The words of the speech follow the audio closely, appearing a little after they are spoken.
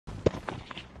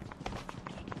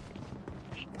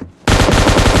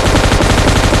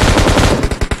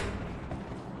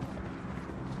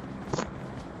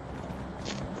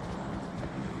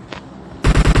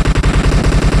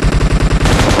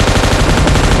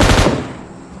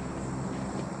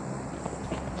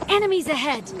Enemies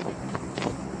ahead.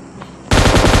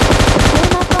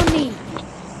 Form up on me.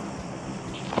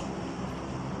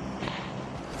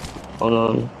 Oh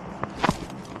no.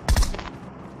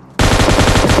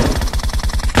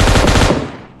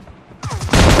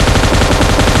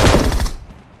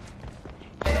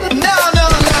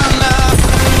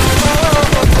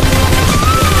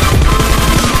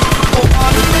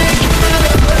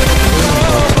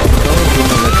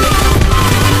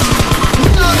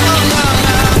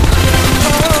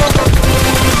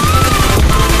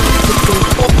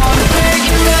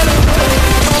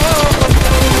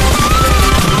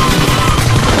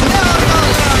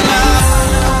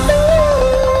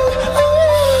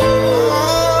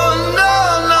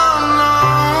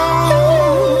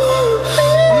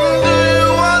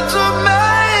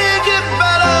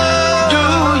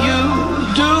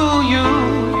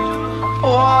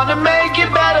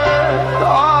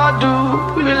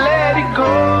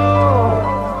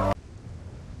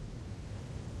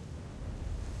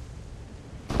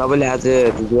 सबैले आज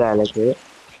video हालेको थियो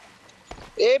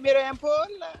ए मेरो M4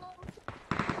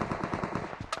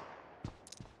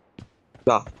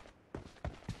 ल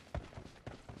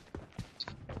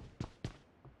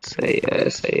सही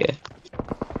है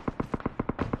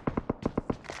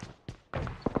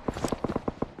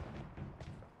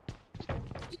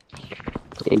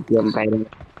एक गेम पाइनु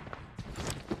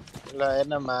ल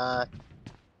हेर्न मा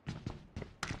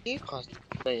के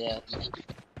खस्छ यार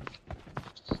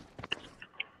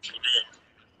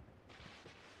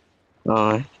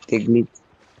त्यो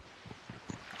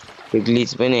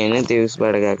ग्लिच पनि हैन त्यो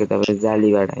उसबाट गएको तपाईले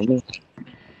जालीबाट हैन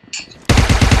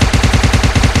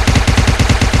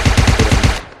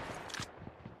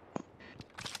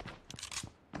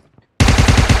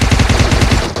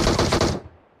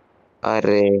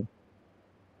अरे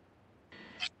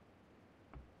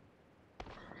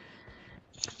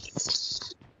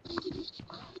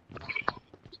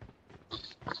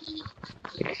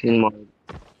एकछिन म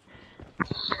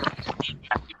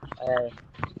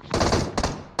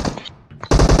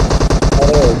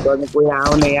अरे गर्ने कोही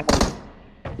आउने यार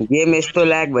गेम यस्तो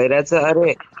ल्याग भइरहेछ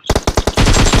अरे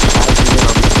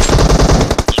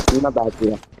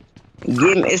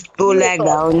गेम यस्तो ल्याग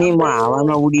आउने म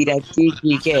हावामा उडिरहेको थिएँ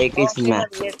कि के एकैछिनमा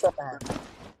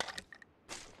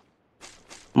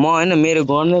म हैन मेरो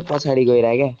गनमै पछाडी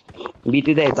गइरा क्या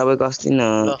बितिदै तपाईको अस्ति न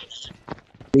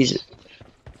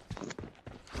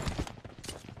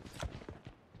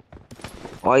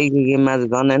अहिलेको गेममा त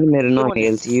झन् हैन मेरो न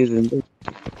हेल्थ युज हुन्छ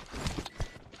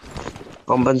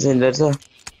कम्पनसेटर छ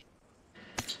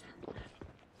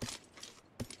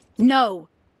No.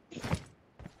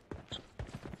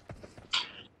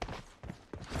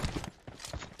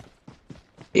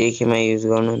 एकैमा युज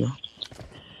गर्नु न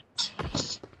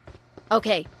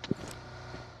Okay.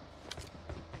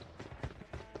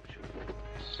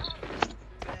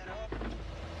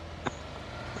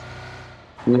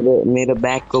 मेरो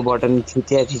ब्याकको बटन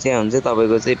थिच्या हुन्छ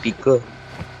तपाईको चाहिँ पिकको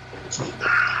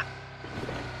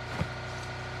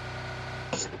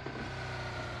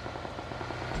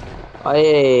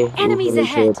Enemies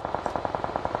ahead.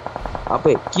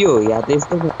 अबे के हो या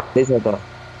त्यस्तो हुँदैछ त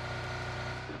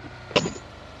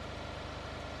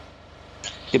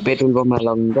त्यो पेट्रोल पम्पमा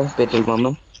लाग्नु त पेट्रोल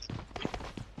पम्पमा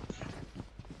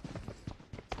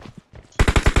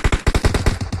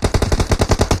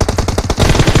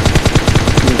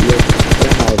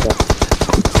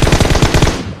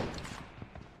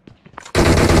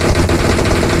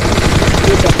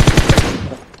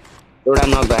एउटा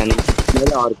नगएन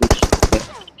मैले अर्को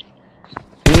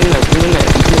सुन्नु न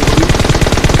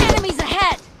Enemies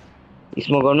ahead.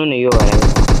 इसमा गर्नु न यो भएर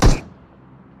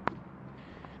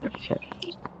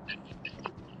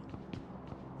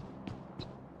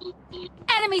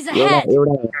Enemies ahead.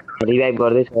 एउटा रिभाइभ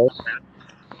गर्दै छ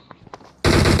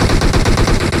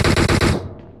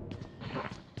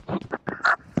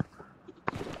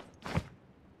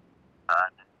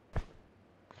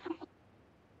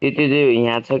त्यति चाहिँ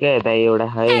यहाँ छ क्या यता एउटा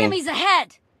है Enemies ahead.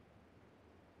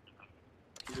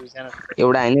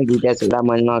 एउटा हैन दुईटा छ एउटा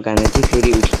मैले नकाने चाहिँ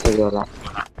फेरि उठिसक्यो होला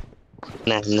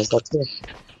नाच्न सक्छ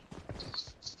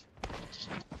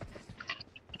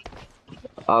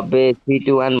अबे 3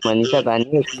 2 1 भनिसक्यो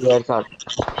अनि क्लियर शट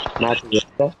माथि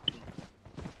हेर्छ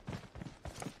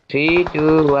 3 2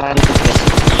 1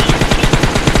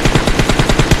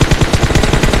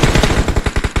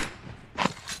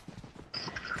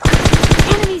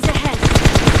 Enemies ahead.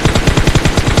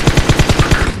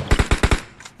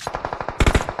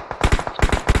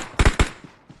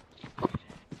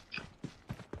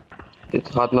 त्यो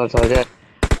छतमा छ क्या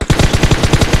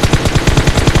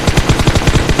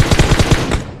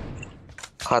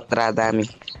खतरा दामी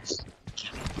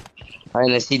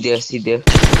हैन सिधै सिधै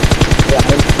ए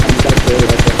हैन हामीलाई चाहिँ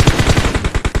एउटा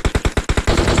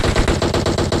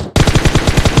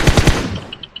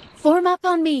Form up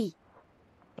on me.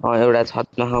 एउटा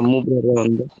छतमा मुभ गरेर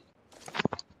हुन्छ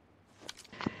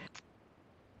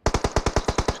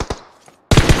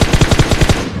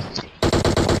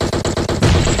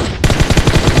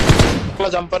तल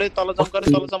जम्प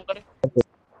गरे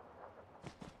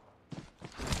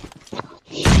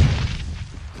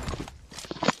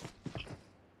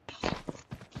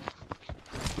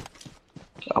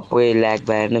अपुै ल्याग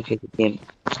भएर न फेरि game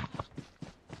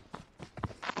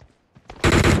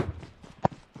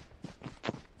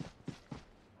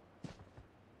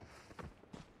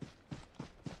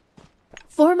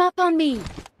Form up on me.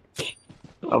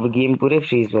 अब गेम पुरै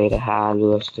फ्रिज भएर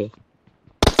हाल्यो जस्तो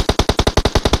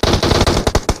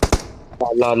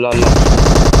ल ल ल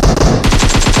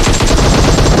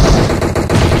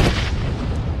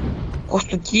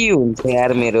कस्तो के हुन्छ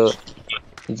यार मेरो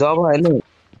जब हैन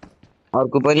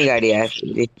अर्को पनि गाडी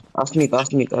आयो अस्मित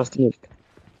अस्मित अस्मित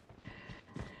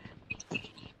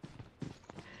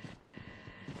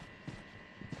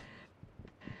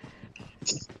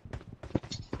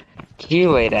के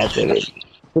भइरहेछ रे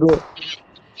पुरो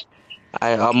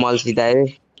आयो अब मल्सी आयो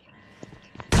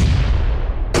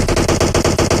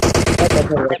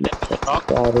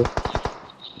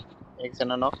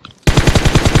एकजना नक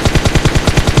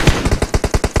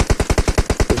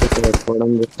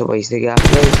पढाउनु जस्तो भइसक्यो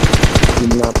आफै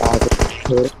किन्न पाएको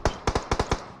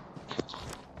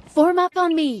Form up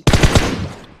on me.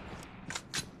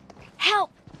 Help!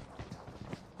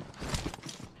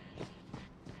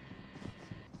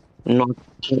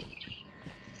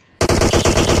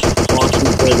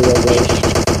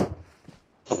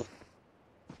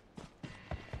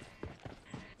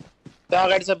 त्यहाँ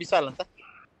अगाडि छ विशाल अन्त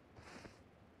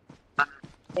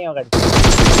त्यही अगाडि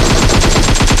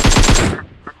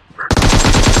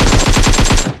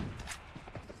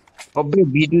अबे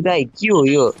बिटु दाइ के हो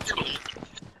यो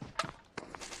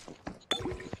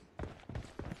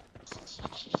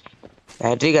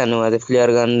ह्याट्रिक हान्नु भयो फ्लेयर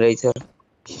गन रहेछ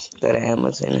तर एमो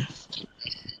छैन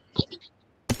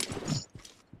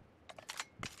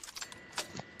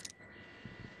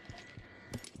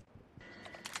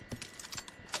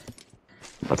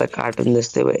म त कार्टुन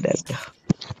जस्तै भइरहेछ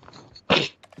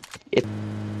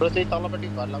त्यो चाहिँ तलपट्टि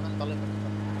घर लगाउन तलपट्टि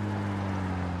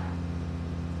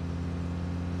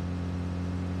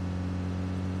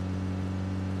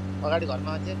अगाडि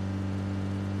घरमा अझै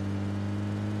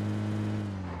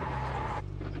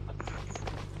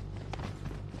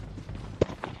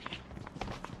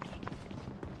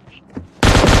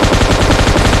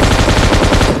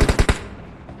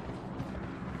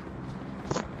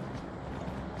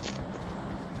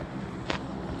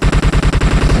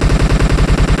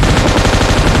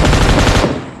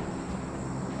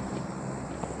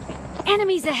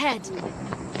Enemies ahead.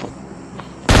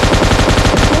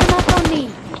 Form up on me.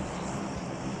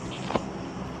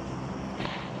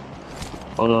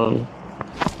 Oh no.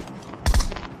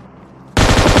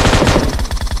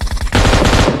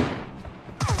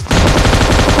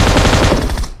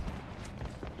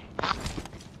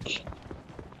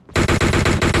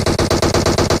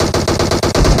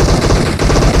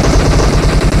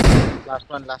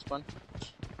 Last one.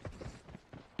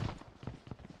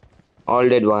 All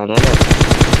dead one, है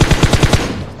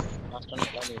Last one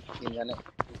तीन जाने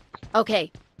Okay.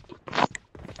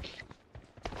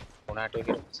 उनाटे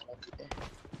के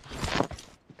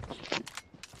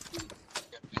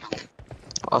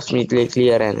अस्मितले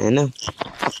क्लियर हैन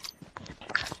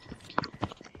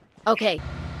Okay.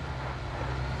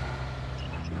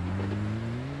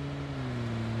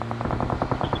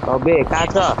 अबे कहाँ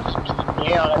छ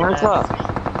ए अगाडि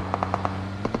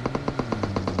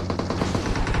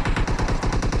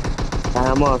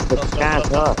कहाँ छ कहाँ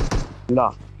छ ल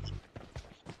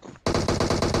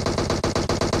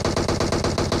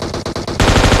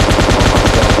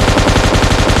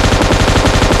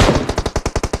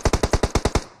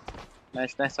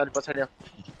नाइस अलि पछाडि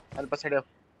आऊ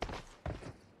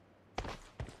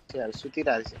चाहिँ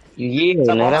सुतिरहेछ ये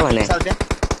होइन र भने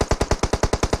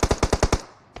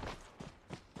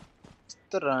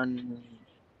तर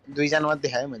दुई जना मात्र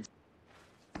देखायो मैले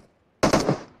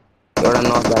एउटा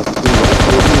नक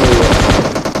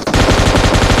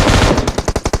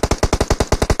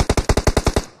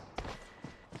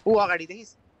ऊ अगाडि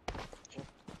देखिस्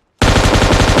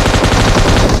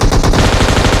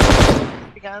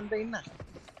काम त हिँड्न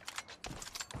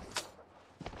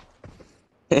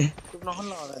ए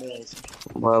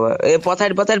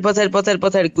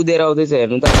पछाडि कुदेर आउँदैछ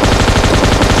हेर्नु त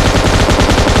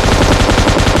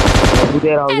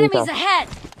कुदेर आउँदैछ Enemies ahead.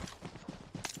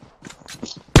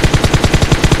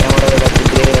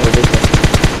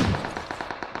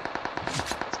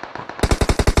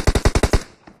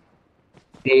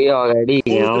 त्यही अगाडि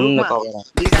ऊ आउनु न रुखमा कभर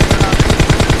दुईजना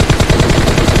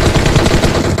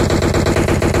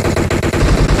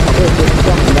अब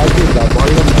त्यस्तो हान्दा के हुन्छ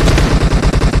बल्ल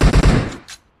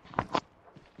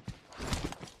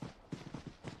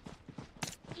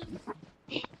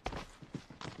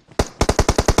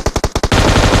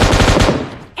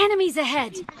Enemies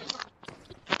ahead!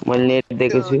 मैले नेट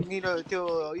दिएको त्यो छु निलो त्यो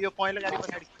यो पहेँलो गाडी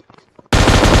पछाडि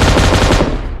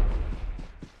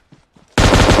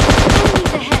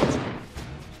Enemies ahead!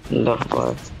 ल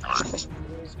बस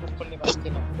स्कोप खोल्ने बात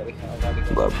थिएन हुँदो रहेछ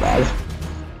अगाडिको बबाल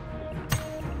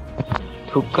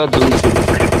ठुक्क दुई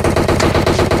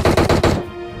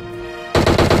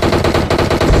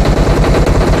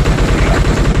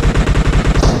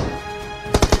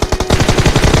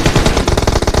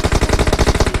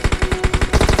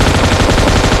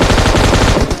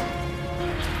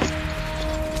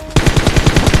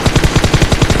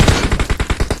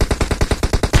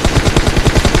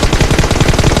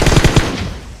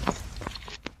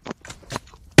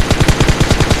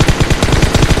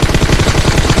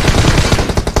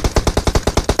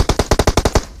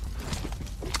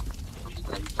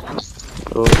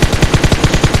हो।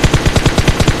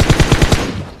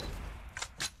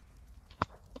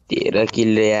 तेह्र किल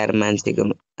रे यार मान्छेको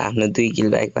आफ्नो 2 किल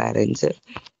बाइक पाएर हुन्छ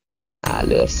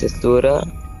हाल्यो जस्तो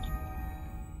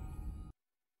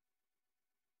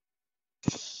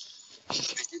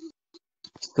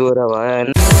 16 भयो होइन